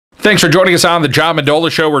Thanks for joining us on the John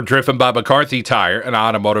Mendola Show. We're driven by McCarthy Tire and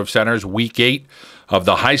Automotive Center's Week 8 of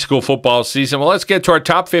the high school football season. Well, let's get to our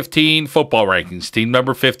top 15 football rankings. Team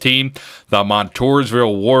number 15, the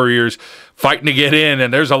Montoursville Warriors, fighting to get in,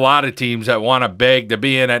 and there's a lot of teams that want to beg to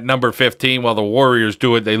be in at number 15 while the Warriors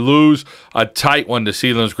do it. They lose a tight one to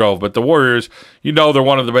Selinsgrove, but the Warriors, you know they're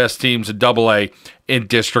one of the best teams in AA in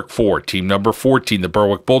District 4. Team number 14, the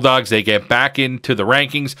Berwick Bulldogs, they get back into the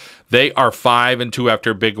rankings. They are 5-2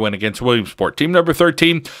 after a big win against Williamsport. Team number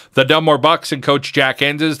 13, the Dunmore Bucks and Coach Jack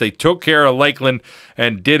Enses, they took care of Lakeland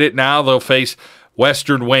and did it. Now they'll face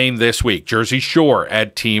Western Wayne this week. Jersey Shore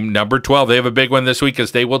at team number 12. They have a big one this week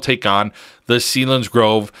as they will take on the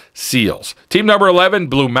Selinsgrove Seals. Team number 11,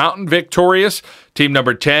 Blue Mountain victorious. Team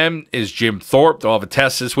number 10 is Jim Thorpe. They'll have a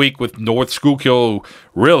test this week with North Schuylkill, who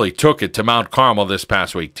really took it to Mount Carmel this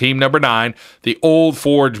past week. Team number 9, the Old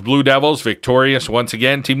Forge Blue Devils, victorious once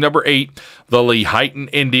again. Team number 8, the Lehighton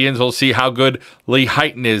Indians. We'll see how good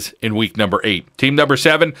Lehighton is in week number 8. Team number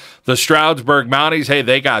 7, the Stroudsburg Mounties. Hey,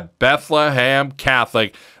 they got Bethlehem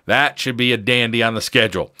Catholic. That should be a dandy on the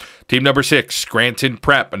schedule. Team number 6, Scranton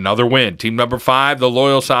Prep, another win. Team number 5, the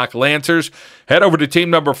Loyalsock Lancers. Head over to team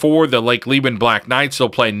number 4, the Lake Leben Black Knights. They'll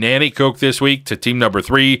play Nanticoke this week. To team number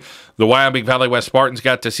 3, the Wyoming Valley West Spartans.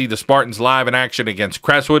 Got to see the Spartans live in action against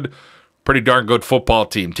Crestwood. Pretty darn good football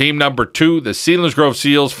team. Team number 2, the Selinsgrove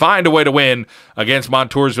Seals, find a way to win against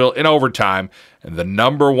Montoursville in overtime. And the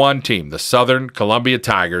number 1 team, the Southern Columbia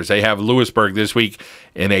Tigers, they have Lewisburg this week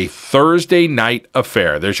in a Thursday night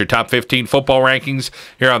affair. There's your top 15 football rankings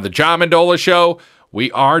here on the John Mendola Show.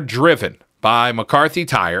 We are driven by McCarthy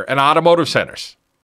Tire and Automotive Centers.